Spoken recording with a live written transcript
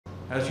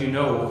As you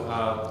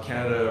know,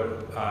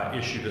 Canada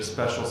issued a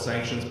special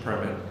sanctions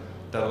permit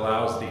that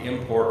allows the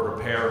import,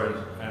 repair,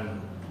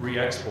 and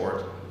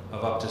re-export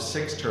of up to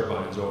 6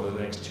 turbines over the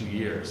next 2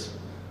 years.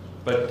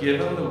 But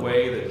given the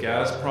way that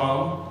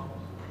Gazprom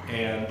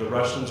and the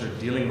Russians are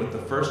dealing with the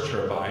first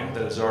turbine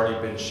that has already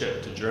been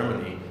shipped to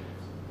Germany,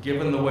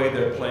 given the way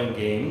they're playing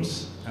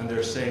games, and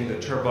they're saying the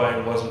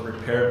turbine wasn't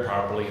repaired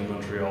properly in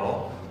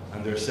Montreal,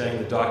 and they're saying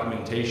the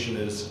documentation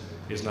is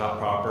not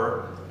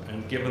proper,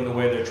 and given the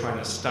way they're trying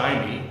to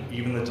stymie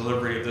even the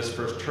delivery of this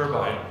first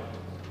turbine,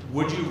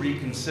 would you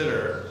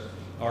reconsider,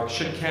 or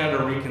should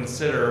Canada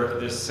reconsider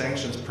this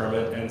sanctions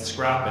permit and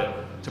scrap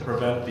it to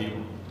prevent the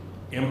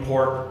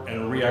import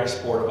and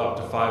re-export of up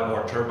to 5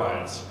 more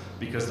turbines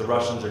because the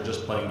Russians are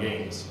just playing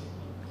games?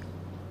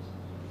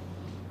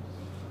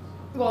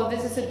 Well,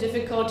 this is the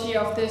difficulty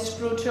of this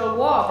brutal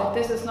war, that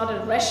this is not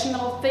a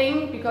rational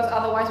thing, because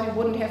otherwise we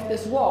wouldn't have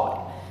this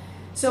war.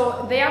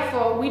 So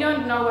therefore, we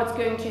don't know what's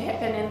going to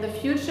happen in the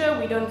future.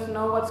 We don't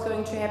know what's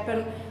going to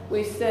happen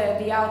with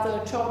the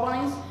other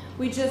turbines.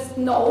 We just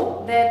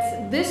know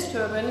that this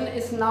turbine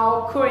is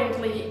now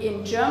currently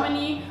in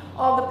Germany.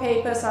 All the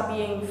papers are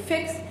being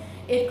fixed.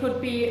 It could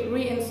be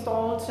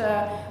reinstalled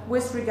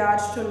with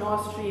regards to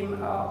Nord Stream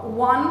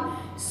 1.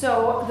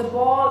 So the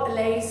ball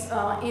lays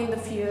in the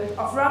field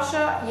of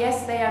Russia.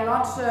 Yes, they are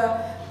not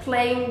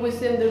playing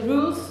within the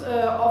rules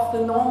of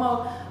the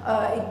normal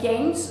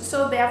games.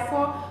 So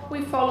therefore,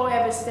 we follow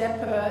every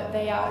step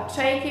they are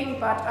taking.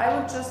 But I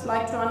would just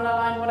like to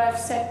underline what I've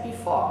said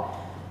before.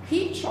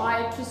 He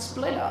tried to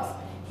split us.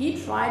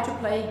 He tried to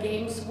play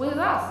games with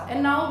us.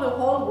 And now the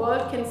whole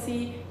world can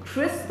see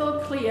crystal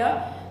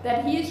clear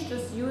that he's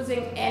just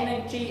using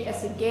energy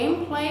as a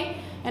gameplay.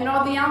 And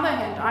on the other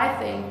hand, I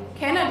think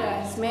Canada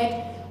has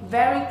made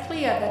very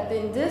clear that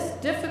in this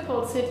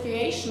difficult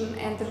situation,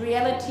 and the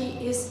reality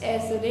is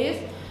as it is,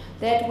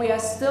 that we are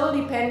still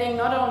depending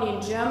not only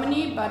in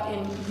Germany but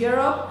in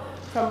Europe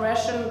from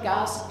Russian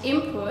gas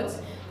imports,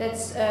 that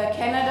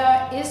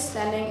Canada is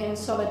standing in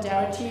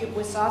solidarity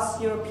with us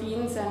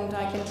Europeans, and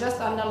I can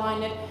just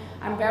underline it.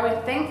 I'm very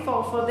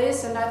thankful for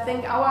this, and I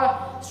think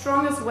our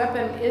strongest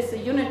weapon is the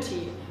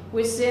unity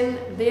within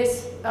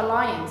this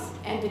alliance.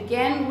 And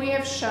again, we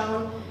have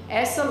shown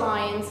as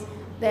alliance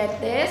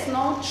that there is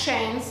no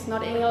chance,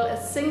 not even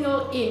a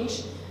single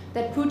inch,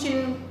 that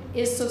Putin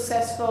is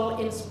successful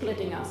in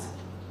splitting us.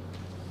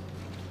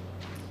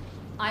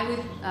 I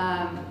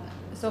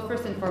would, so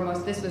first and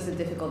foremost, this was a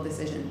difficult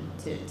decision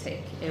to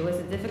take. It was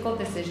a difficult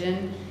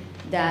decision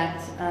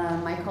that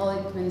my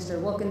colleague, Minister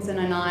Wilkinson,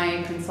 and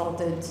I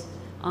consulted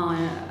on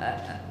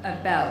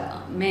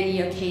about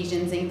many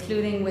occasions,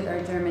 including with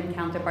our German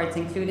counterparts,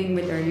 including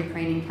with our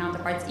Ukrainian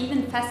counterparts,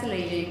 even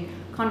facilitating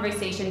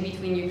conversation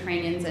between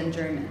Ukrainians and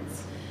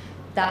Germans.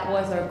 That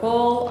was our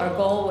goal. Our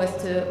goal was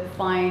to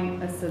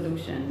find a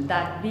solution.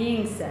 That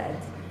being said,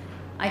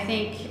 I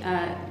think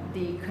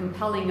the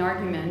compelling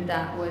argument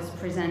that was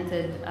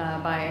presented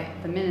by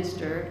the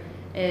minister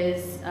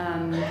is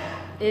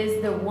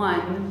the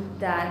one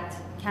that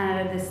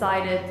Canada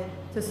decided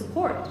to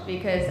support,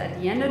 because at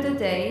the end of the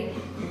day,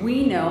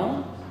 we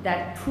know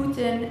that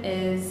Putin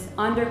is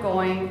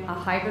undergoing a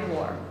hybrid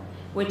war,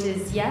 which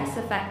is, yes,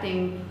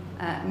 affecting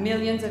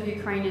millions of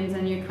Ukrainians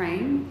in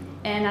Ukraine,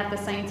 and at the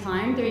same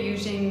time, they're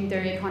using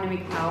their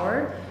economic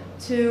power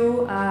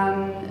to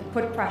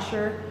put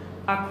pressure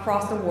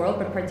across the world,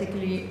 but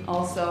particularly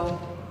also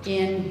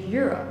in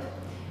Europe.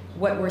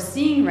 What we're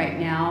seeing right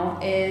now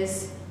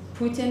is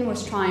Putin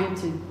was trying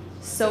to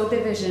sow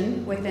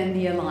division within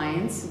the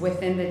alliance,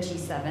 within the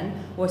G7,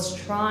 was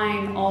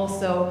trying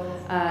also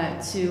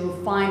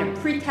to find a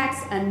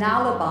pretext, an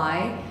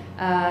alibi,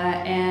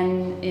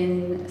 and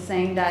in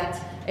saying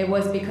that it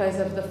was because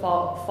of the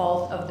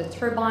fault of the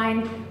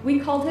turbine. We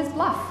called his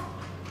bluff.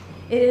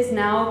 It is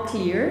now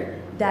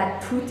clear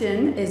that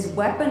Putin is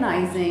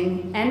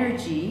weaponizing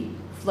energy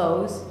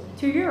flows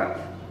to Europe.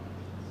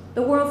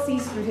 The world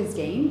sees through his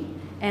game,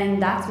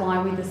 and that's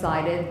why we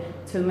decided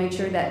to make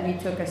sure that we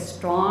took a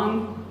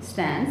strong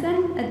stance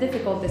and a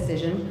difficult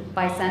decision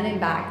by sending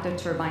back the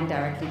turbine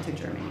directly to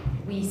Germany.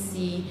 We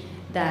see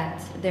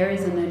that there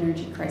is an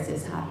energy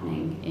crisis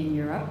happening in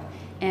Europe,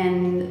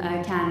 and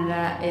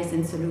Canada is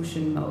in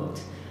solution mode.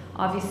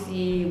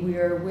 Obviously, we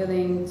are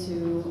willing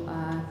to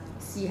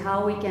see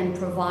how we can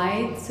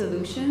provide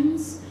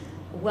solutions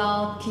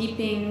while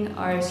keeping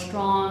our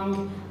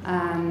strong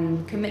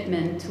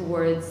commitment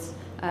towards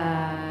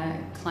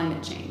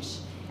climate change.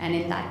 And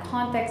in that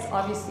context,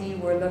 obviously,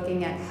 we're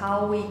looking at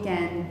how we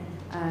can,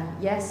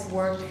 yes,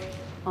 work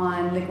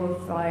on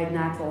liquefied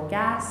natural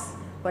gas,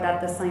 but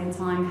at the same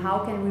time, how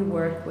can we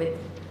work with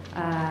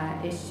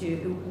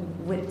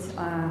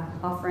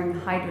offering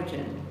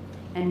hydrogen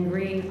and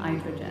green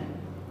hydrogen.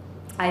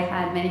 I've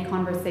had many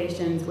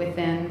conversations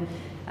within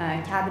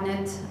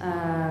cabinet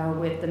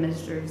with the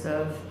ministers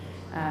of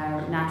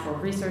natural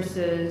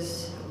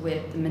resources,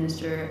 with the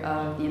Minister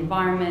of the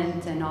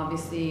Environment, and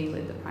obviously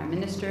with the Prime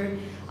Minister.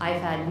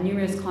 I've had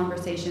numerous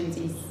conversations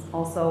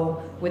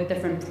also with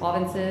different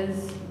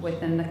provinces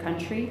within the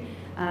country.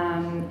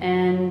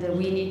 and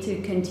we need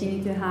to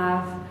continue to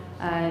have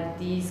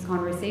these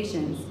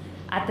conversations.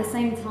 At the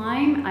same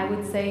time, I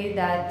would say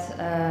that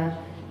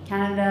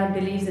Canada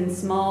believes in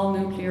small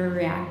nuclear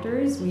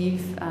reactors.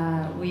 We've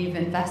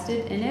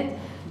invested in it,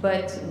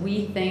 but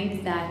we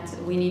think that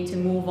we need to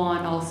move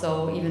on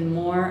also even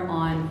more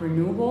on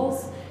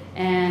renewables,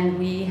 and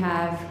we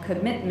have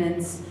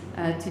commitments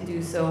to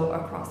do so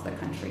across the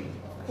country.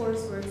 Of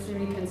course, we're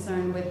extremely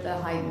concerned with the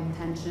heightened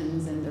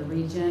tensions in the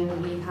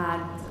region. We've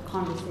had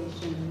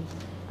conversations,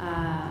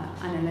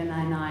 Annalena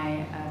and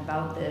I,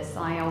 about this.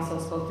 I also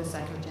spoke to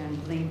Secretary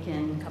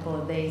Blinken a couple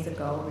of days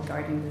ago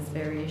regarding this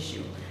very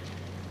issue.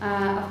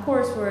 Of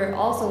course, we're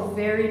also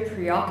very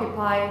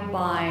preoccupied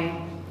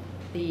by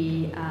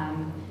the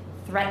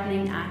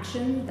threatening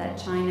action that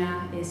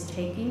China is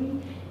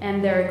taking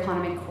and their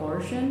economic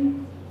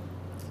coercion.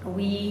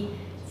 We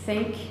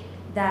think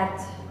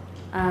that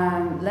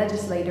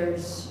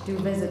legislators do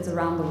visits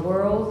around the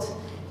world,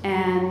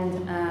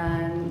 and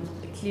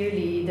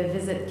clearly the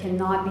visit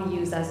cannot be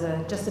used as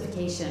a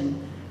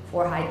justification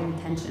for heightened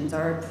tensions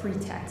or a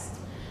pretext.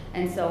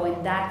 And so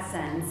in that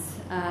sense,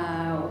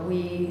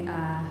 we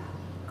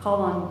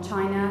call on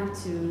China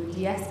to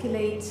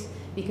de-escalate,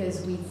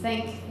 because we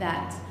think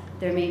that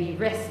there may be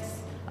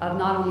risks of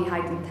not only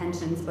heightened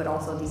tensions but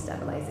also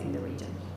destabilizing the region.